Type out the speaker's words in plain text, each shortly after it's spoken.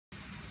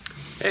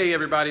Hey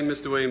everybody,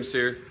 Mr. Williams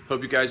here.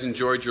 Hope you guys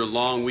enjoyed your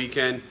long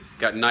weekend,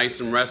 got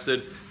nice and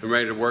rested, and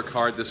ready to work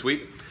hard this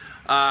week.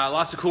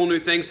 Lots of cool new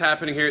things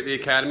happening here at the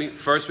Academy.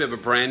 First, we have a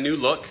brand new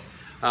look.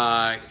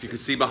 If you can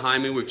see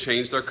behind me, we've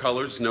changed our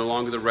colors. It's no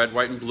longer the red,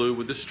 white, and blue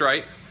with the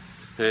stripe.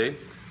 Okay?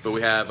 But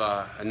we have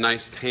a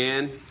nice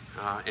tan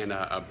and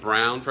a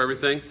brown for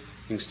everything.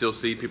 You can still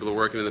see people are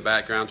working in the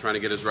background trying to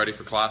get us ready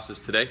for classes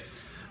today.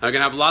 I'm going to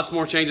have lots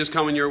more changes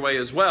coming your way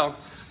as well,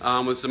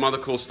 with some other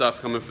cool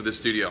stuff coming for the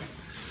studio.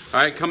 All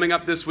right, coming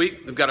up this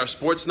week, we've got our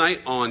sports night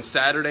on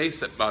Saturday,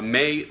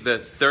 May the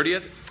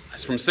 30th.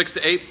 It's from 6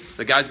 to 8.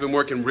 The guys have been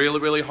working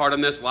really hard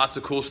on this. Lots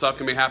of cool stuff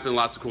can be happening,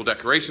 lots of cool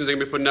decorations they're going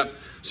to be putting up.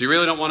 So you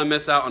really don't want to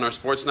miss out on our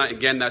sports night.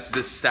 Again, that's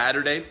this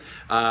Saturday,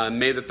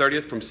 May the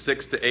 30th from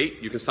 6 to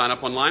 8. You can sign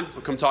up online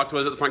or come talk to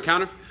us at the front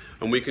counter,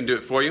 and we can do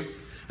it for you.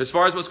 As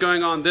far as what's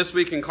going on this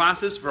week in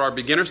classes for our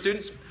beginner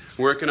students,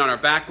 we're working on our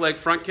back leg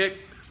front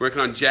kick,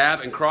 working on jab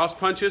and cross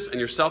punches, and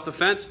your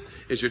self-defense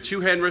is your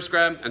two-hand wrist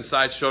grab and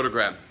side shoulder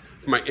grab.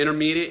 For my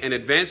intermediate and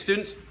advanced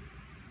students,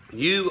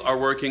 you are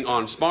working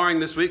on sparring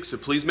this week, so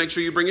please make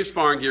sure you bring your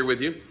sparring gear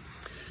with you.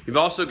 You've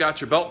also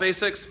got your belt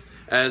basics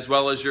as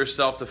well as your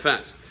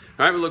self-defense.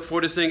 All right, we look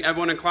forward to seeing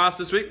everyone in class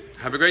this week.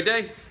 Have a great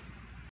day.